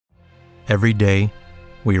Every day,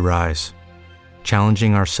 we rise,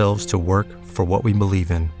 challenging ourselves to work for what we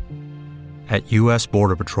believe in. At U.S.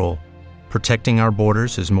 Border Patrol, protecting our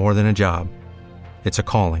borders is more than a job. It's a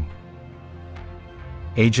calling.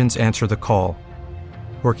 Agents answer the call,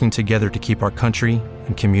 working together to keep our country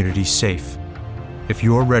and communities safe. If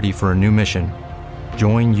you're ready for a new mission,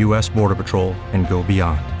 join U.S. Border Patrol and go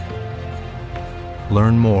beyond.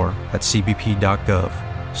 Learn more at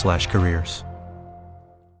cbp.gov/careers.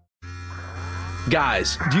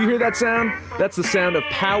 Guys, do you hear that sound? That's the sound of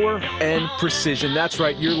power and precision. That's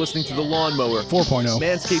right, you're listening to the Lawnmower 4.0.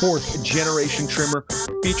 Manscaped 4th generation trimmer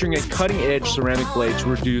featuring a cutting-edge ceramic blade to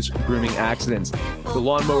reduce grooming accidents. The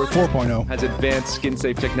Lawnmower 4.0 has advanced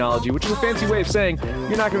skin-safe technology, which is a fancy way of saying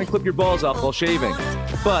you're not going to clip your balls off while shaving.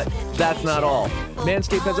 But that's not all.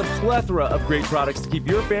 Manscaped has a plethora of great products to keep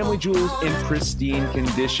your family jewels in pristine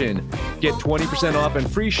condition. Get 20% off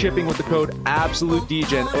and free shipping with the code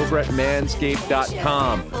AbsoluteDGen over at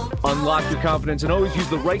manscaped.com. Unlock your confidence and always use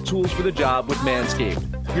the right tools for the job with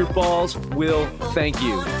Manscaped. Your balls will thank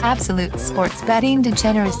you. Absolute sports betting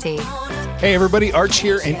degeneracy. Hey everybody, Arch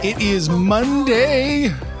here, and it is Monday.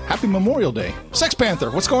 Happy Memorial Day. Sex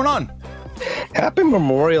Panther, what's going on? Happy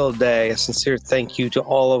Memorial Day. A sincere thank you to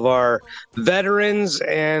all of our veterans,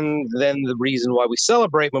 and then the reason why we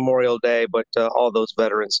celebrate Memorial Day, but all those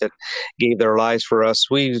veterans that gave their lives for us.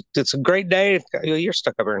 It's a great day. You're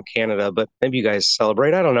stuck up here in Canada, but maybe you guys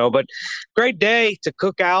celebrate. I don't know, but great day to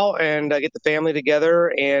cook out and get the family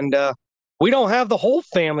together. And we don't have the whole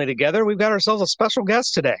family together. We've got ourselves a special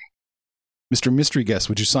guest today. Mr. Mystery Guest,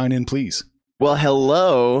 would you sign in, please? Well,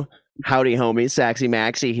 hello. Howdy, homies. Saxy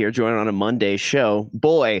Maxie here, joining on a Monday show.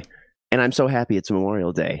 Boy, and I'm so happy it's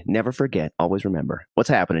Memorial Day. Never forget. Always remember. What's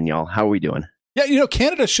happening, y'all? How are we doing? Yeah,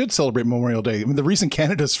 Canada should celebrate Memorial Day. I mean, the reason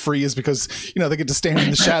Canada's free is because, they get to stand in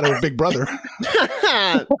the shadow of Big Brother.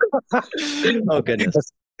 Oh,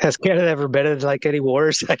 goodness. Has Canada ever been in any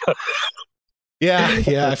wars? Yeah.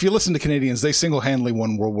 If you listen to Canadians, they single-handedly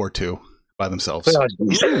won World War II by themselves.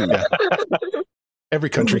 Yeah. Every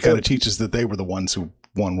country kind of teaches that they were the ones who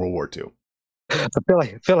won World War II. I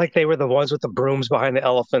feel like they were the ones with the brooms behind the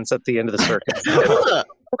elephants at the end of the circus.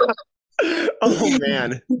 Oh,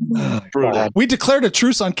 man. Brutal. We declared a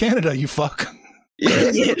truce on Canada, you fuck.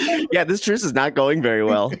 Yeah, this truce is not going very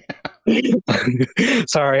well.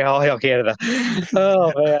 Sorry, all hail Canada.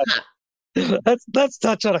 Oh, man. Let's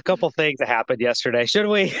touch on a couple things that happened yesterday, should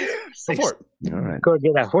we? Go for it. All right.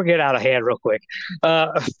 We'll get out of hand real quick.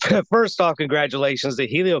 First off, congratulations to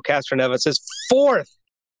Helio Castroneves'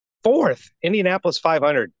 fourth Indianapolis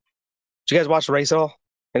 500. Did you guys watch the race at all?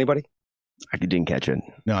 Anybody? I didn't catch it.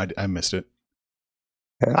 No, I missed it.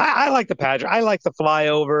 I like the pageant. I like the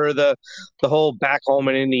flyover, the whole back home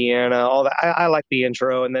in Indiana, all that. I like the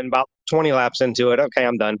intro, and then about 20 laps into it, okay,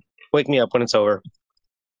 I'm done. Wake me up when it's over.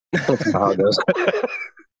 That's how it goes.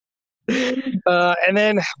 And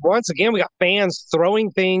then once again, we got fans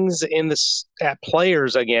throwing things at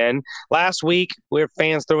players again. Last week, we had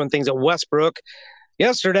fans throwing things at Westbrook.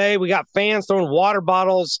 Yesterday, we got fans throwing water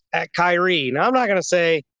bottles at Kyrie. Now, I'm not going to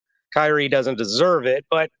say Kyrie doesn't deserve it,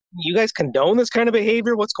 but you guys condone this kind of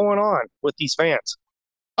behavior? What's going on with these fans?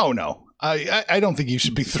 Oh, no. I don't think you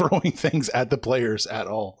should be throwing things at the players at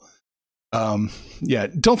all.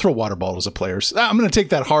 Don't throw water bottles at players. I'm going to take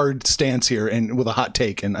that hard stance here and with a hot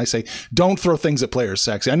take, and I say don't throw things at players,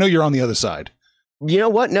 Saxy. I know you're on the other side. You know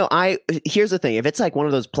what? No, here's the thing. If it's like one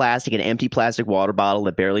of those an empty plastic water bottle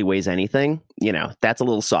that barely weighs anything, that's a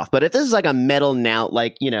little soft. But if this is like a metal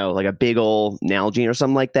like a big old Nalgene or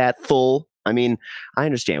something like that, full, I mean, I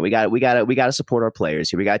understand. We got to support our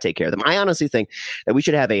players here. We got to take care of them. I honestly think that we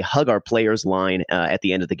should have a hug our players line at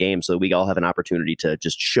the end of the game so that we all have an opportunity to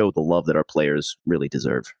just show the love that our players really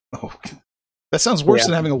deserve. Oh, that sounds worse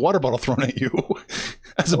than having a water bottle thrown at you.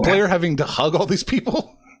 As a player, having to hug all these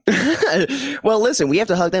people. Well, listen, we have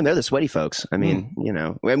to hug them. They're the sweaty folks. I mean,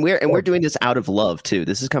 and we're doing this out of love too.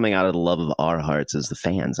 This is coming out of the love of our hearts as the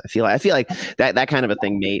fans. I feel like that kind of a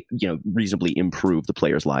thing may, reasonably improve the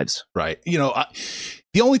players' lives. Right.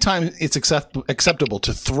 The only time it's acceptable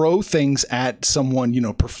to throw things at someone,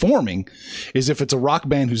 performing is if it's a rock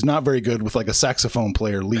band who's not very good with like a saxophone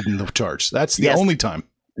player leading the charge. That's the only time.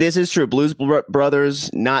 This is true. Blues Brothers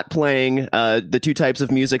not playing the two types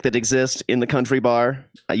of music that exist in the country bar.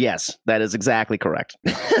 Yes, that is exactly correct.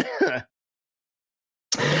 It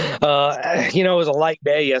was a light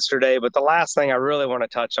day yesterday, but the last thing I really want to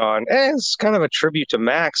touch on is kind of a tribute to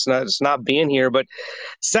Max, not being here, but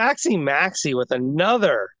Saxy Maxie with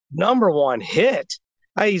another number one hit.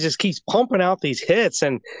 He just keeps pumping out these hits.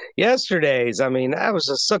 And yesterday's, I mean, that was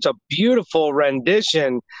just such a beautiful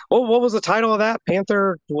rendition. What was the title of that?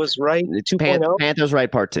 Panther was right 2.0? Panther's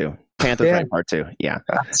right part 2. Panther's right part 2. Yeah.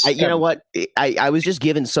 You know what? I was just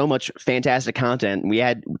given so much fantastic content. We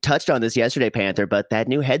had touched on this yesterday, Panther, but that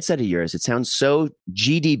new headset of yours, it sounds so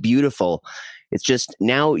GD beautiful. It's just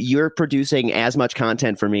now you're producing as much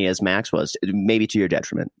content for me as Max was, maybe to your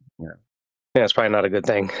detriment. Yeah, it's probably not a good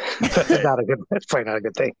thing. That's probably not a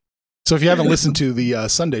good thing. So if you haven't listened to the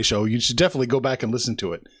Sunday show, you should definitely go back and listen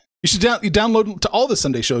to it. You should download to all the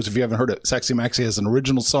Sunday shows if you haven't heard it. Sexy Maxie has an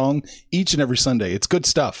original song each and every Sunday. It's good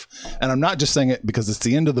stuff. And I'm not just saying it because it's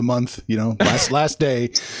the end of the month, last day.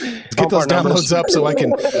 Get those downloads up so I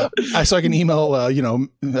can email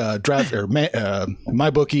draft or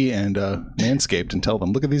MyBookie and Manscaped and tell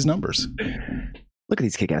them, look at these numbers. Look at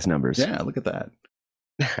these kick-ass numbers. Yeah, look at that.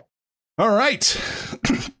 All right.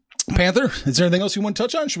 Panther, is there anything else you want to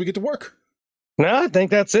touch on? Should we get to work? No, I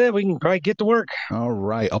think that's it. We can probably get to work. All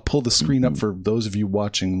right. I'll pull the screen up for those of you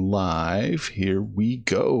watching live. Here we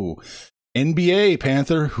go. NBA,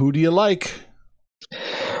 Panther, who do you like?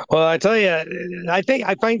 Well, I tell you, I think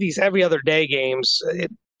I find these every other day games.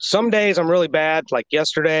 Some days I'm really bad, like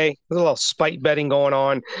yesterday. There's a little spite betting going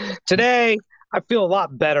on. Today, I feel a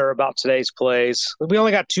lot better about today's plays. We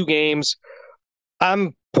only got 2 games.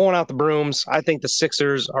 I'm pulling out the brooms. I think the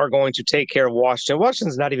Sixers are going to take care of Washington.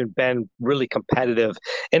 Washington's not even been really competitive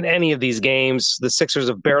in any of these games. The Sixers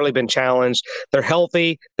have barely been challenged. They're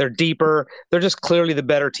healthy. They're deeper. They're just clearly the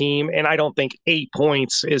better team. And I don't think 8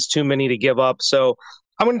 points is too many to give up. So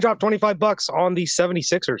I'm going to drop $25 on the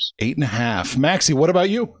 76ers. 8.5. Maxie, what about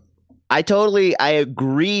you? I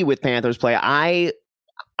agree with Panthers play.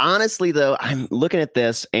 Honestly, though, I'm looking at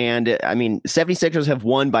this, and I mean, 76ers have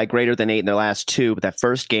won by greater than 8 in their last 2, but that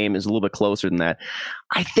first game is a little bit closer than that.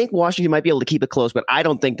 I think Washington might be able to keep it close, but I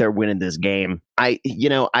don't think they're winning this game. I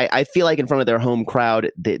feel like in front of their home crowd,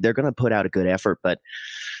 they're going to put out a good effort, but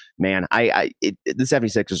man, the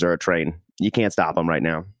 76ers are a train. You can't stop them right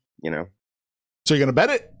now, So you're going to bet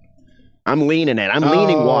it? I'm leaning it. I'm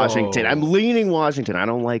leaning Washington. I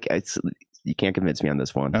don't like it. You can't convince me on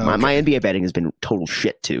this one. Okay. My NBA betting has been total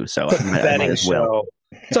shit too, so I might as well.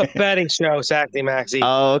 It's a betting show, Sexy Maxie.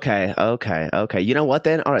 Oh, okay. You know what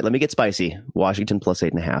then? All right, let me get spicy. Washington plus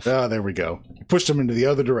 8.5. Oh, there we go. You pushed them into the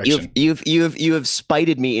other direction. You have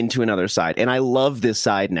spited me into another side, and I love this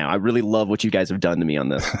side now. I really love what you guys have done to me on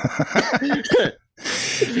this.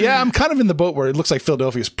 Yeah, I'm kind of in the boat where it looks like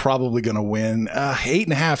Philadelphia is probably going to win.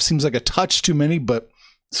 8.5 seems like a touch too many, but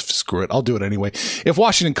screw it. I'll do it anyway. If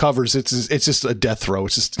Washington covers, it's just a death throw.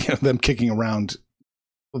 It's just them kicking around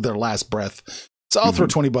their last breath. So I'll throw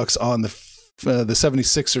 $20 on the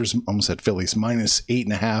 76ers, almost at Phillies, minus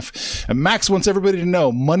 8.5. And Max wants everybody to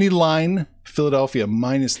know, money line Philadelphia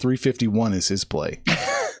minus 351 is his play.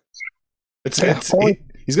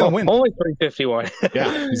 He's going to win. Only 351.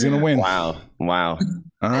 Yeah, he's going to win. Wow. All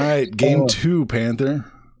right, game 2, Panther.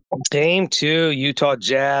 Game 2, Utah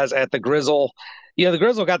Jazz at the Grizzle. The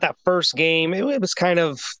Grizzle got that first game. It was kind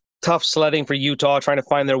of tough sledding for Utah, trying to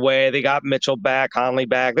find their way. They got Mitchell back, Conley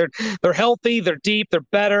back. They're healthy, they're deep, they're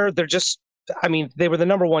better. They were the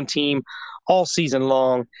number 1 team all season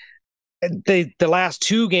long. The last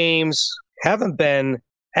 2 games haven't been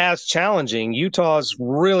as challenging. Utah's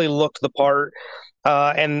really looked the part.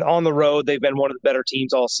 And on the road, they've been one of the better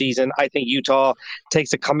teams all season. I think Utah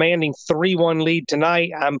takes a commanding 3-1 lead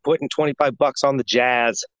tonight. I'm putting $25 on the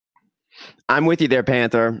Jazz. I'm with you there,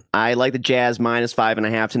 Panther. I like the Jazz minus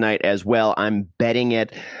 5.5 tonight as well. I'm betting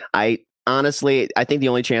it. I think the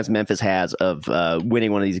only chance Memphis has of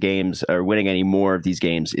winning one of these games or winning any more of these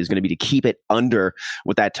games is going to be to keep it under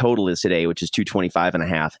what that total is today, which is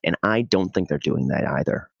 225.5. And I don't think they're doing that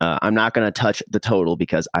either. I'm not going to touch the total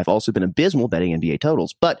because I've also been abysmal betting NBA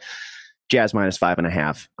totals, but Jazz minus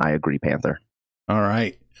 5.5. I agree, Panther. All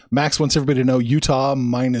right. Max wants everybody to know Utah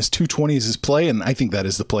minus 220 is his play, and I think that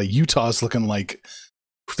is the play. Utah's looking like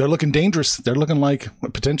they're looking dangerous. They're looking like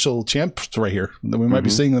potential champs right here. We might be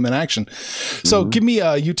seeing them in action. So give me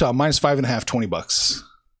Utah minus 5.5,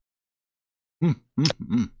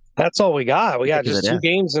 $20. That's all we got. We got just 2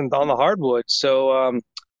 games on the hardwood. So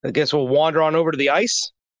I guess we'll wander on over to the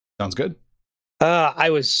ice. Sounds good. I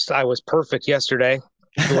was perfect yesterday.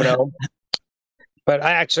 But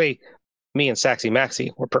me and Sexy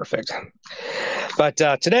Maxie were perfect. But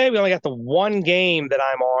today we only got the 1 game that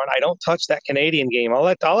I'm on. I don't touch that Canadian game. I'll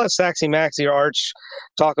let Sexy Maxie or Arch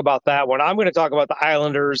talk about that one. I'm going to talk about the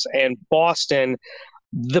Islanders and Boston.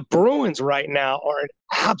 The Bruins right now are an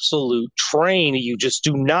absolute train you just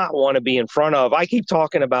do not want to be in front of. I keep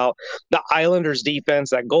talking about the Islanders' defense,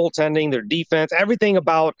 that goaltending, their defense, everything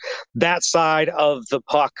about that side of the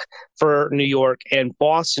puck for New York. And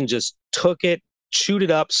Boston just took it, chewed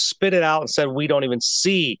it up, spit it out, and said, we don't even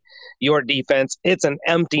see your defense. It's an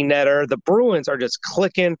empty netter. The Bruins are just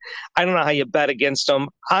clicking. I don't know how you bet against them.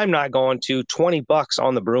 I'm not going to. $20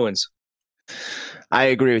 on the Bruins. I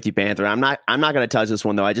agree with you, Panther. I'm not going to touch this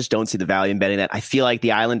one, though. I just don't see the value in betting that. I feel like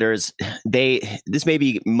the Islanders, this may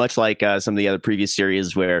be much like some of the other previous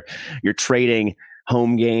series where you're trading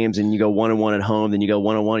home games and you go 1-1 at home, then you go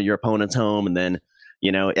 1-1 at your opponent's home. And then,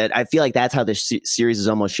 I feel like that's how this series is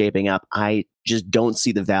almost shaping up. I just don't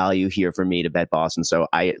see the value here for me to bet Boston. So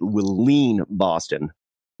I will lean Boston.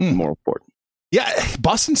 More important. Yeah,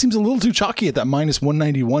 Boston seems a little too chalky at that minus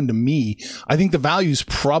 191 to me. I think the value is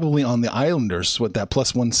probably on the Islanders with that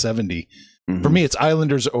plus 170. For me, it's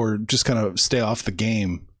Islanders or just kind of stay off the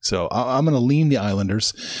game. So I'm going to lean the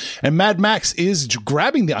Islanders. And Mad Max is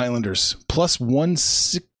grabbing the Islanders plus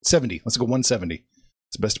 170. Let's go 170.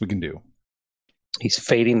 It's the best we can do. He's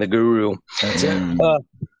fading the guru. That's it.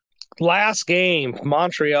 Last game,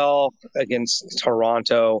 Montreal against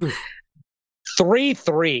Toronto.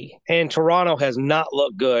 3-3, and Toronto has not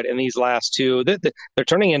looked good in these last two. They're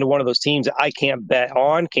turning into one of those teams that I can't bet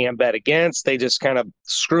on, can't bet against. They just kind of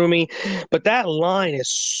screw me. But that line is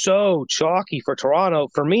so chalky for Toronto.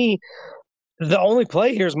 For me, the only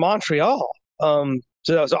play here is Montreal. So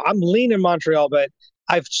I'm leaning Montreal, but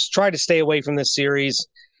I've tried to stay away from this series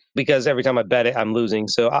because every time I bet it, I'm losing.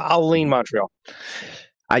 So I'll lean Montreal.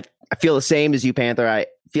 I feel the same as you, Panther. I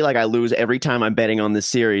feel like I lose every time I'm betting on this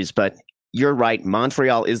series, but you're right.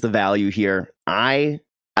 Montreal is the value here. I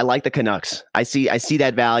like the Canucks. I see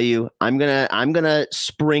that value. I'm gonna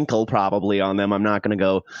sprinkle probably on them. I'm not gonna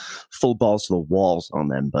go full balls to the walls on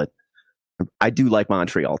them, but I do like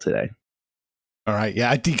Montreal today. All right. Yeah,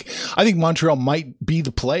 I think Montreal might be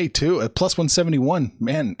the play too. At plus 171.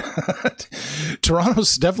 Man,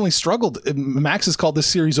 Toronto's definitely struggled. Max has called this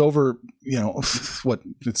series over,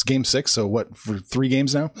 it's game 6. So what, for 3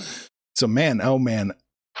 games now? So man,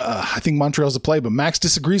 I think Montreal's the play, but Max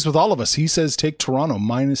disagrees with all of us. He says take Toronto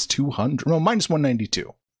minus 200. No, minus 192.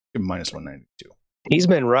 Give him minus 192. He's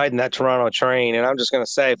been riding that Toronto train, and I'm just going to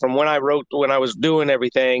say, from when I was doing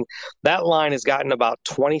everything, that line has gotten about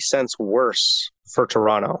 20 cents worse for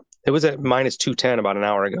Toronto. It was at minus 210 about an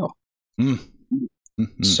hour ago.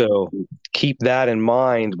 So keep that in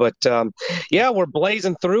mind. But we're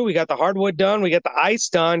blazing through. We got the hardwood done. We got the ice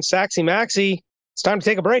done. Saxy Maxi, it's time to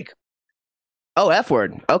take a break. Oh, F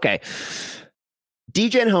word. Okay.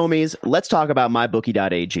 DGen homies, let's talk about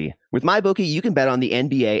MyBookie.ag. With MyBookie, you can bet on the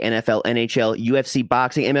NBA, NFL, NHL, UFC,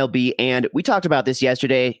 boxing, MLB, and we talked about this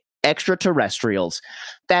yesterday, extraterrestrials.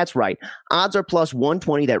 That's right. Odds are plus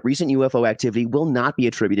 120 that recent UFO activity will not be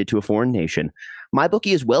attributed to a foreign nation.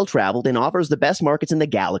 MyBookie is well-traveled and offers the best markets in the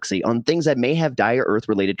galaxy on things that may have dire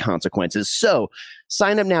Earth-related consequences. So,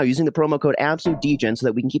 sign up now using the promo code AbsoluteDGen so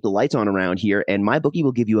that we can keep the lights on around here, and MyBookie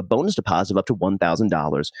will give you a bonus deposit of up to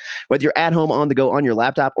 $1,000. Whether you're at home, on the go, on your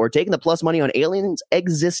laptop, or taking the plus money on aliens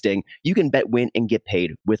existing, you can bet, win, and get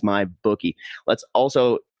paid with MyBookie. Let's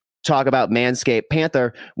also talk about Manscaped.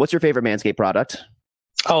 Panther, what's your favorite Manscaped product?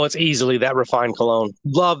 Oh, it's easily that refined cologne.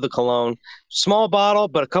 Love the cologne. Small bottle,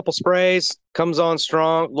 but a couple sprays, comes on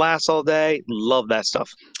strong, lasts all day. Love that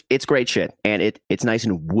stuff. It's great shit, and it's nice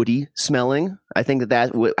and woody smelling. I think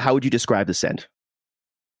how would you describe the scent?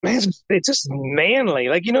 Man, it's just manly.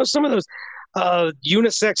 Like, some of those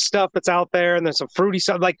unisex stuff that's out there, and there's some fruity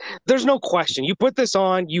stuff. Like, there's no question. You put this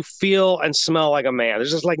on, you feel and smell like a man.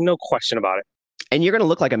 There's just no question about it. And you're going to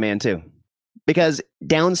look like a man too. Because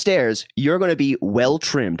downstairs, you're going to be well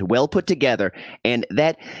trimmed, well put together, and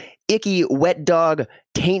that icky wet dog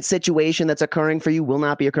taint situation that's occurring for you will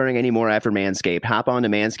not be occurring anymore after Manscaped. Hop on to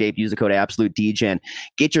Manscaped, use the code AbsoluteDGen.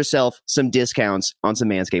 Get yourself some discounts on some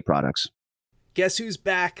Manscaped products. Guess who's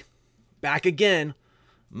back? Back again.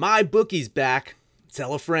 My bookie's back.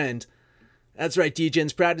 Tell a friend. That's right,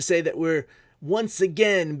 DGen's proud to say that we're once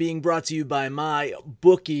again being brought to you by My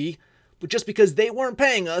Bookie. But just because they weren't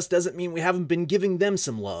paying us doesn't mean we haven't been giving them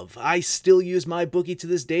some love. I still use My Bookie to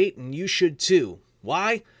this date, and you should too.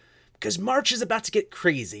 Why? Because March is about to get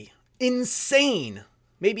crazy. Insane.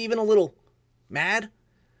 Maybe even a little mad.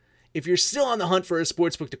 If you're still on the hunt for a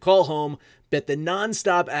sportsbook to call home, bet the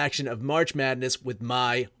non-stop action of March Madness with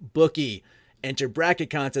My Bookie. Enter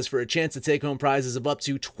bracket contests for a chance to take home prizes of up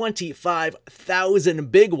to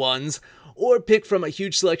 25,000 big ones, or pick from a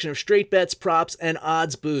huge selection of straight bets, props, and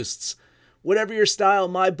odds boosts. Whatever your style,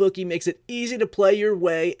 MyBookie makes it easy to play your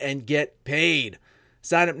way and get paid.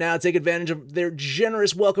 Sign up now, take advantage of their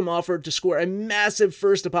generous welcome offer to score a massive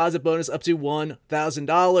first deposit bonus up to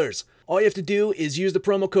 $1,000. All you have to do is use the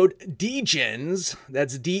promo code DEGENS,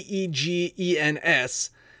 that's DEGENS,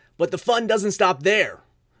 but the fun doesn't stop there.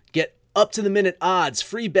 Get up-to-the-minute odds,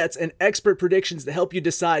 free bets, and expert predictions to help you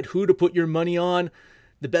decide who to put your money on.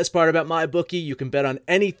 The best part about MyBookie, you can bet on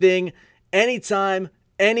anything, anytime,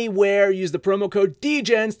 anywhere. Use the promo code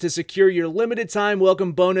DEGENS to secure your limited-time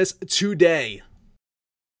welcome bonus today.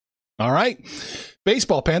 All right.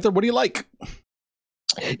 Baseball, Panther, what do you like?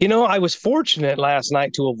 I was fortunate last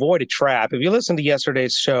night to avoid a trap. If you listen to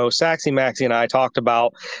yesterday's show, Saxy Maxie and I talked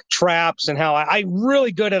about traps and how I'm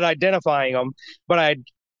really good at identifying them, but I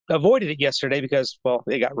avoided it yesterday because, well,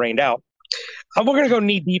 it got rained out. We're going to go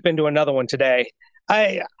knee deep into another one today.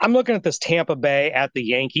 I'm looking at this Tampa Bay at the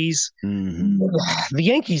Yankees. Mm-hmm. The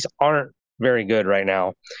Yankees aren't very good right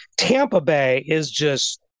now. Tampa Bay is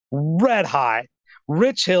just red hot.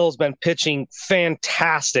 Rich Hill's been pitching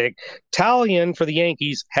fantastic. Talion for the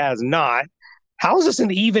Yankees has not. How is this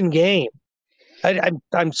an even game?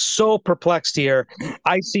 I'm so perplexed here.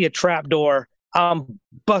 I see a trap door. I'm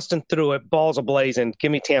busting through it. Balls ablazing.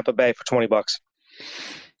 Give me Tampa Bay for $20.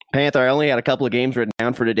 Panther, I only had a couple of games written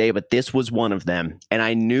down for today, but this was one of them. And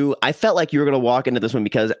I felt like you were going to walk into this one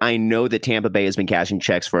because I know that Tampa Bay has been cashing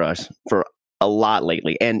checks for us for a lot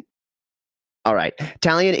lately. And all right,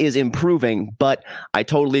 Talion is improving, but I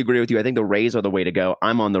totally agree with you. I think the Rays are the way to go.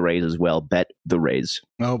 I'm on the Rays as well. Bet the Rays.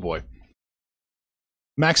 Oh, boy.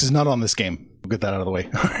 Max is not on this game. We'll get that out of the way.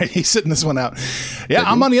 All right, he's sitting this one out. Yeah,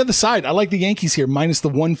 I'm on the other side. I like the Yankees here, minus the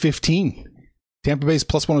 115. Tampa Bay's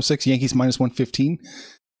plus 106, Yankees minus 115.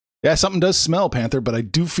 Yeah, something does smell, Panther, but I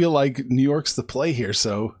do feel like New York's the play here.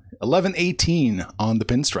 So 11-18 on the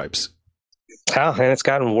pinstripes. Oh, and it's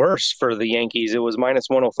gotten worse for the Yankees. It was minus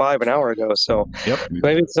 105 an hour ago. So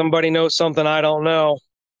maybe somebody knows something I don't know.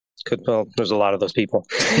 Well, there's a lot of those people.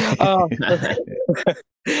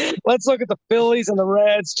 Let's look at the Phillies and the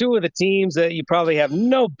Reds, two of the teams that you probably have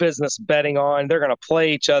no business betting on. They're going to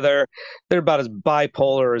play each other. They're about as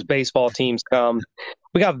bipolar as baseball teams come.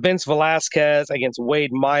 We got Vince Velasquez against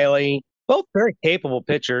Wade Miley, both very capable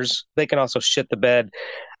pitchers. They can also shit the bed.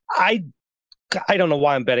 I don't know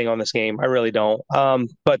why I'm betting on this game. I really don't.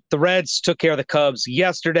 But the Reds took care of the Cubs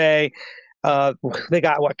yesterday. They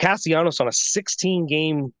got Castellanos on a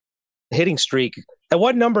 16-game hitting streak. At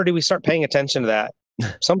what number do we start paying attention to that?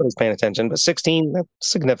 Somebody's paying attention, but 16, that's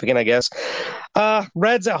significant, I guess.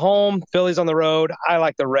 Reds at home, Phillies on the road. I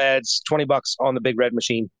like the Reds. $20 on the big red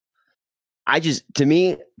machine. To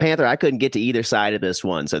me, Panther, I couldn't get to either side of this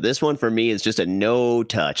one. So this one for me is just a no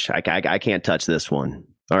touch. I can't touch this one.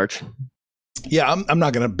 Arch? Yeah, I'm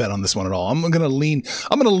not going to bet on this one at all. I'm going to lean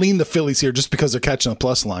the Phillies here just because they're catching a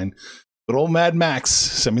plus line. But old Mad Max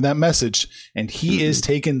sent me that message, and he is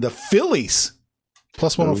taking the Phillies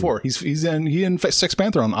plus 104. He and Sex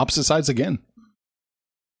Panther on opposite sides again.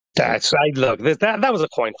 That was a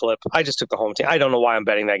coin flip. I just took the home team. I don't know why I'm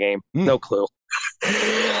betting that game. No clue.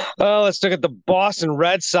 Let's look at the Boston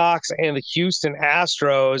Red Sox and the Houston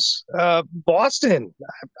Astros. Boston,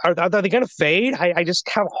 are they going to fade? I just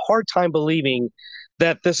have a hard time believing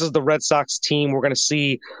that this is the Red Sox team we're going to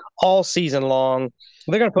see all season long.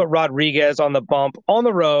 They're going to put Rodriguez on the bump on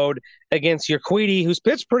the road against Urquidy, who's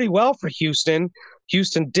pitched pretty well for Houston.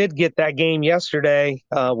 Houston did get that game yesterday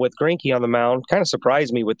with Greinke on the mound. Kind of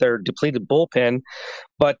surprised me with their depleted bullpen.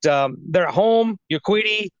 But they're at home.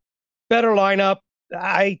 Urquidy, better lineup.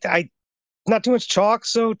 I not too much chalk,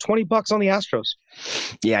 so $20 on the Astros.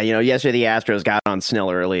 Yeah, yesterday the Astros got on Snell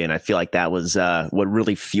early, and I feel like that was what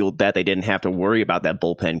really fueled that. They didn't have to worry about that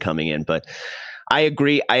bullpen coming in. But I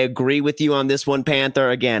agree with you on this one, Panther.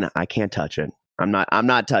 Again, I can't touch it. I'm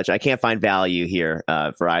not touching. I can't find value here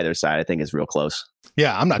for either side. I think it's real close.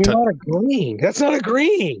 Yeah, I'm not touching. That's not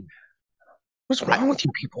agreeing. What's wrong with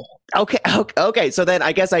you people? Okay. So then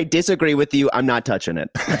I guess I disagree with you. I'm not touching it.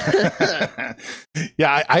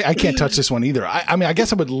 Yeah, I can't touch this one either. I mean, I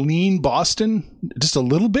guess I would lean Boston just a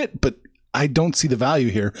little bit, but I don't see the value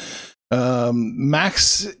here.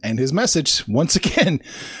 Max and his message once again.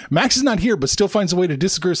 Max is not here, but still finds a way to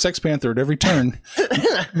disagree with Sex Panther at every turn.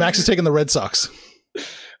 Max is taking the Red Sox.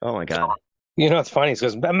 Oh my God! It's funny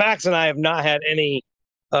because Max and I have not had any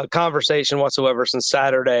conversation whatsoever since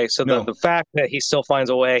Saturday. So the fact that he still finds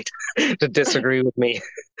a way to disagree with me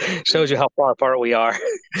shows you how far apart we are.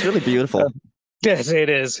 It's really beautiful. Yes, it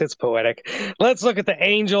is. It's poetic. Let's look at the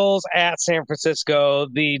Angels at San Francisco.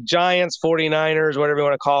 The Giants, 49ers, whatever you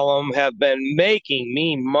want to call them, have been making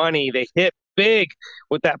me money. They hit big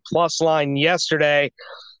with that plus line yesterday.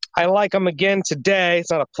 I like them again today.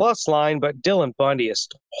 It's not a plus line, but Dylan Bundy is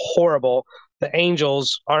horrible. The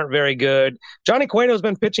Angels aren't very good. Johnny Cueto's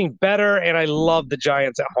been pitching better, and I love the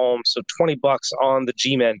Giants at home. So $20 on the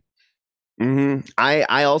G-Men.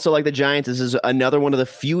 I also like the Giants. This is another one of the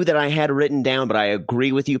few that I had written down, but I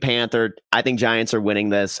agree with you, Panther. I think Giants are winning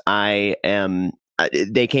this. They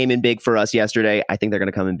came in big for us yesterday. I think they're going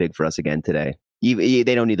to come in big for us again today. They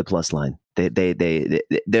don't need the plus line.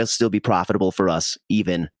 They'll still be profitable for us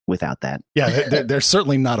even without that. Yeah, they're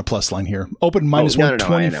certainly not a plus line here. Open minus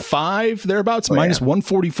 125 thereabouts, minus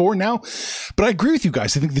 144 now. But I agree with you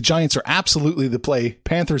guys. I think the Giants are absolutely the play.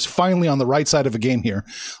 Panthers finally on the right side of a game here.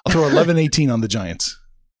 I'll throw 11-18 on the Giants.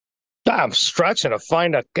 I'm stretching to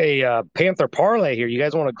find a Panther parlay here. You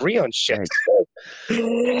guys won't agree on shit.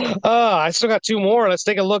 I still got two more. Let's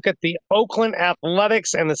take a look at the Oakland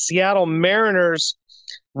Athletics and the Seattle Mariners,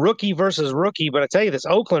 rookie versus rookie. But I tell you, this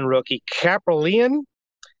Oakland rookie, Kaprielian,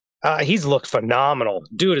 he's looked phenomenal.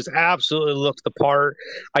 Dude has absolutely looked the part.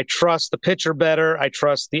 I trust the pitcher better. I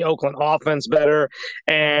trust the Oakland offense better.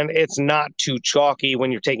 And it's not too chalky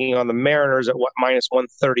when you're taking on the Mariners at minus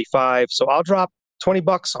 135. So I'll drop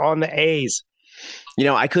 $20 on the A's.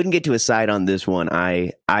 I couldn't get to a side on this one.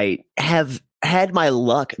 I have had my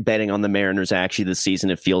luck betting on the Mariners actually this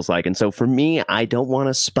season, it feels like. And so for me, I don't want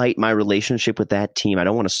to spite my relationship with that team. I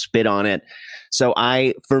don't want to spit on it. So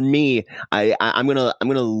I'm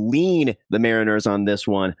gonna lean the Mariners on this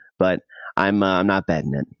one, but I'm not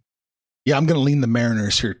betting it. Yeah, I'm going to lean the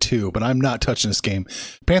Mariners here too, but I'm not touching this game.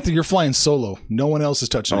 Panther, you're flying solo. No one else is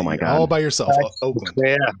touching it. Oh my God. All by yourself. Oakland.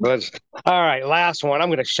 Yeah. All right, last one. I'm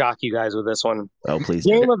going to shock you guys with this one. Oh, please.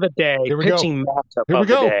 Game of the day. Here we pitching go. matchup Here we of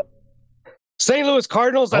the go. day. St. Louis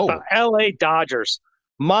Cardinals at the LA Dodgers.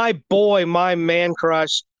 My boy, my man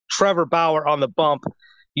crush, Trevor Bauer on the bump.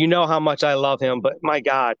 You know how much I love him, but my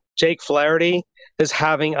God, Jake Flaherty is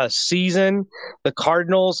having a season. The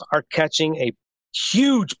Cardinals are catching a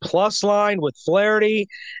huge plus line with Flaherty,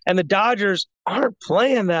 and the Dodgers aren't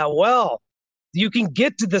playing that well. You can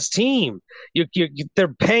get to this team.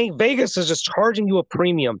 They're paying. Vegas is just charging you a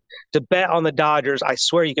premium to bet on the Dodgers. I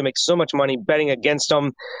swear you can make so much money betting against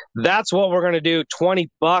them. That's what we're going to do. $20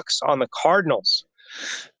 on the Cardinals.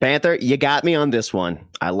 Panther, you got me on this one.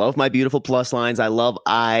 I love my beautiful plus lines. I love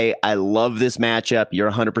this matchup. You're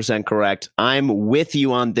 100% correct. I'm with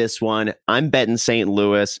you on this one. I'm betting St.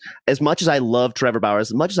 Louis. As much as I love Trevor Bauer,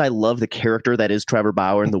 as much as I love the character that is Trevor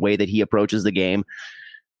Bauer and the way that he approaches the game,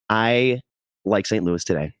 I like St. Louis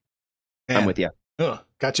today. Man. I'm with you.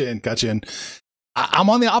 Got you in. I'm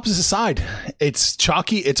on the opposite side. It's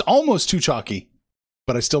chalky. It's almost too chalky.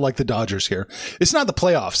 But I still like the Dodgers here. It's not the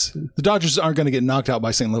playoffs. The Dodgers aren't going to get knocked out by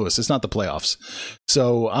St. Louis. It's not the playoffs.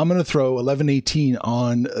 So I'm going to throw 11-18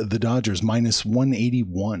 on the Dodgers, minus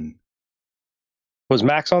 181. Was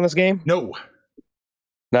Max on this game? No.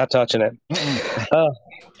 Not touching it.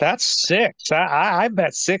 That's six. I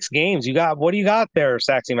bet 6 games. What do you got there,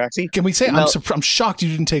 Saxy Maxie? Can we say I'm shocked you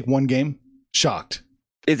didn't take one game? Shocked.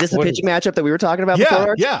 Is this the pitching matchup that we were talking about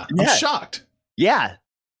before? Yeah. I'm shocked. Yeah.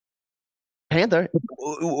 Panther,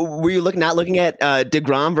 were you not looking at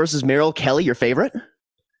DeGrom versus Merrill Kelly, your favorite?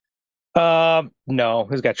 No,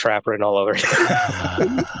 he's got trap written all over it.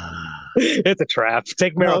 It's a trap.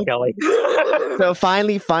 Take Merrill Kelly. So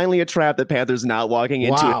finally a trap that Panthers not walking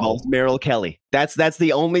into. Wow. Merrill Kelly. That's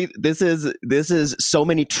the only. This is so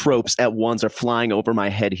many tropes at once are flying over my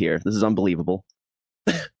head here. This is unbelievable.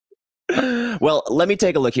 Well, let me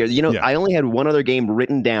take a look here. I only had one other game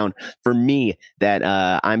written down for me that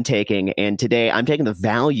I'm taking, and today I'm taking the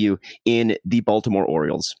value in the Baltimore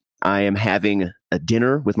Orioles. I am having a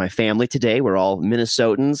dinner with my family today. We're all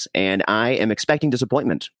Minnesotans, and I am expecting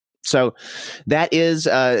disappointment. So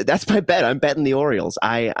that's my bet. I'm betting the Orioles.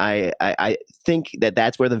 I think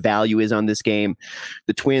that's where the value is on this game.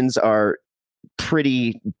 The Twins are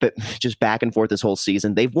pretty just back and forth this whole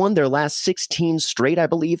season. They've won their last 16 straight, I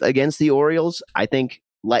believe, against the Orioles. I think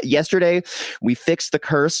yesterday we fixed the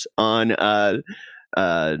curse on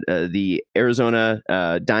the Arizona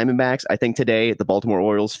Diamondbacks. I think today the Baltimore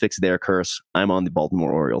Orioles fixed their curse. I'm on the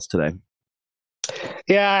Baltimore Orioles today.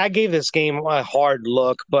 Yeah, I gave this game a hard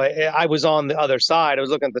look, but I was on the other side. I was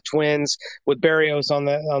looking at the Twins with Berrios on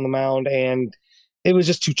the mound, and it was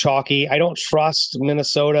just too chalky. I don't trust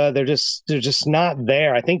Minnesota. They're just not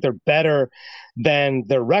there. I think they're better than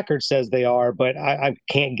their record says they are, but I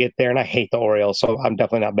can't get there, and I hate the Orioles, so I'm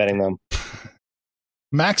definitely not betting them.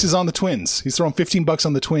 Max is on the Twins. He's throwing $15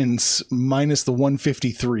 on the Twins, minus the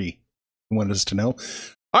 153. You wanted us to know.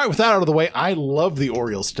 All right, with that out of the way, I love the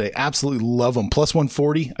Orioles today. Absolutely love them. Plus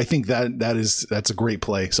 140. I think that's a great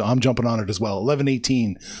play. So I'm jumping on it as well.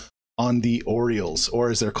 11-18 on the Orioles, or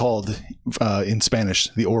as they're called in Spanish,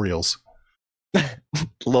 the Orioles.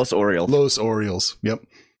 Los Orioles. Los Orioles. Yep.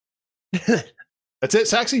 That's it,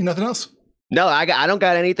 Saxy? Nothing else? No, I don't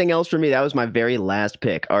got anything else for me. That was my very last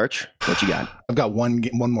pick. Arch, what you got? I've got one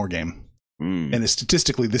more game. And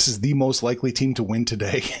statistically, this is the most likely team to win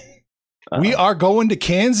today. We are going to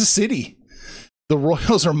Kansas City. The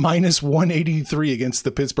Royals are minus 183 against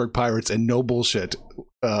the Pittsburgh Pirates, and no bullshit.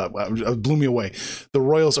 Blew me away. The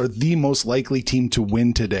Royals are the most likely team to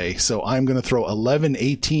win today. So I'm going to throw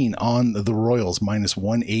 11-18 on the Royals minus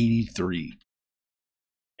 183.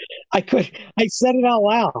 I said it out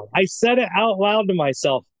loud. I said it out loud to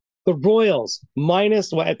myself. The Royals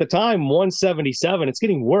minus, at the time, 177. It's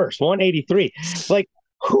getting worse, 183. Like,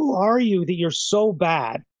 who are you that you're so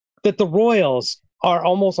bad that the Royals are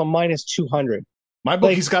almost a minus 200? My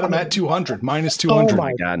bookie's got him at 200, minus 200. Oh,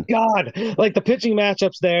 my God. Like, the pitching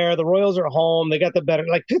matchups there, the Royals are at home. They got the better.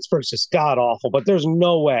 Like, Pittsburgh's just god-awful, but there's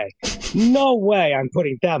no way I'm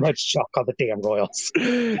putting that much chalk on the damn Royals.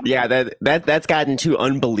 Yeah, that's gotten too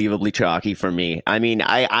unbelievably chalky for me. I mean,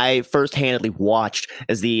 I first-handedly watched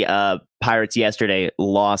as the Pirates yesterday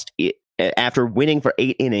lost after winning for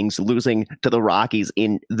 8 innings, losing to the Rockies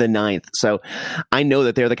in the 9th. So I know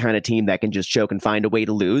that they're the kind of team that can just choke and find a way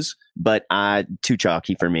to lose, but too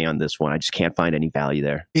chalky for me on this one. I just can't find any value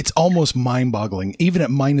there. It's almost mind-boggling. Even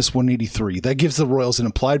at minus 183, that gives the Royals an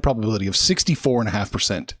implied probability of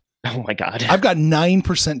 64.5%. Oh my God. I've got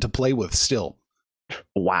 9% to play with still.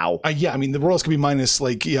 Wow. Yeah, I mean, the Royals could be minus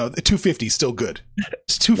 250 still good.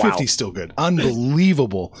 It's 250 still good.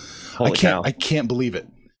 Unbelievable. Holy cow. I can't believe it.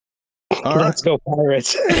 All right. Let's go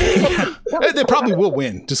Pirates. They probably will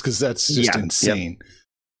win just because that's just insane.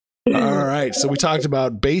 Yep. All right. So we talked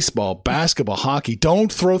about baseball, basketball, hockey.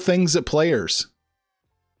 Don't throw things at players.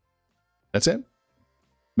 That's it.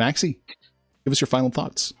 Maxie, give us your final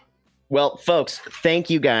thoughts. Well, folks, thank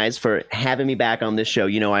you guys for having me back on this show.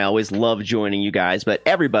 You know, I always love joining you guys, but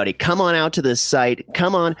everybody, come on out to this site.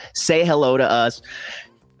 Come on, say hello to us.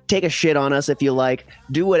 Take a shit on us if you like.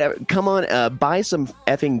 Do whatever. Come on, buy some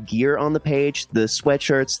effing gear on the page. The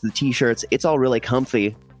sweatshirts, the t-shirts. It's all really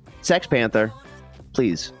comfy. Sex Panther,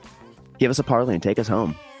 please give us a parlay and take us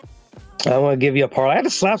home. I want to give you a parlay. I had to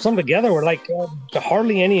slap something together. We're like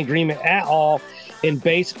hardly any agreement at all in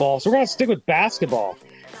baseball. So we're going to stick with basketball.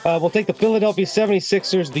 We'll take the Philadelphia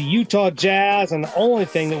 76ers, the Utah Jazz, and the only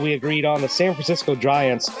thing that we agreed on, the San Francisco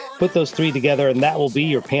Giants. Put those three together, and that will be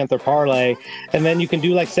your Panther parlay. And then you can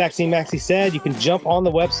do like Saxy Maxie said. You can jump on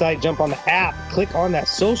the website, jump on the app, click on that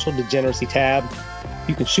social degeneracy tab.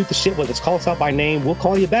 You can shoot the shit with us. Call us out by name. We'll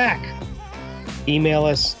call you back. Email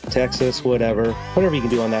us, text us, whatever you can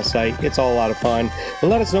do on that site. It's all a lot of fun. But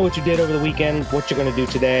let us know what you did over the weekend, what you're going to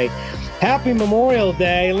do today. Happy Memorial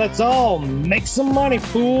Day. Let's all make some money,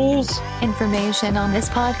 fools. Information on this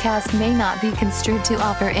podcast may not be construed to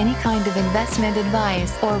offer any kind of investment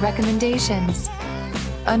advice or recommendations.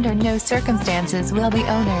 Under no circumstances will the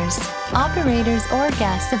owners, operators, or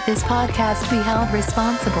guests of this podcast be held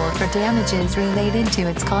responsible for damages related to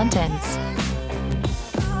its contents.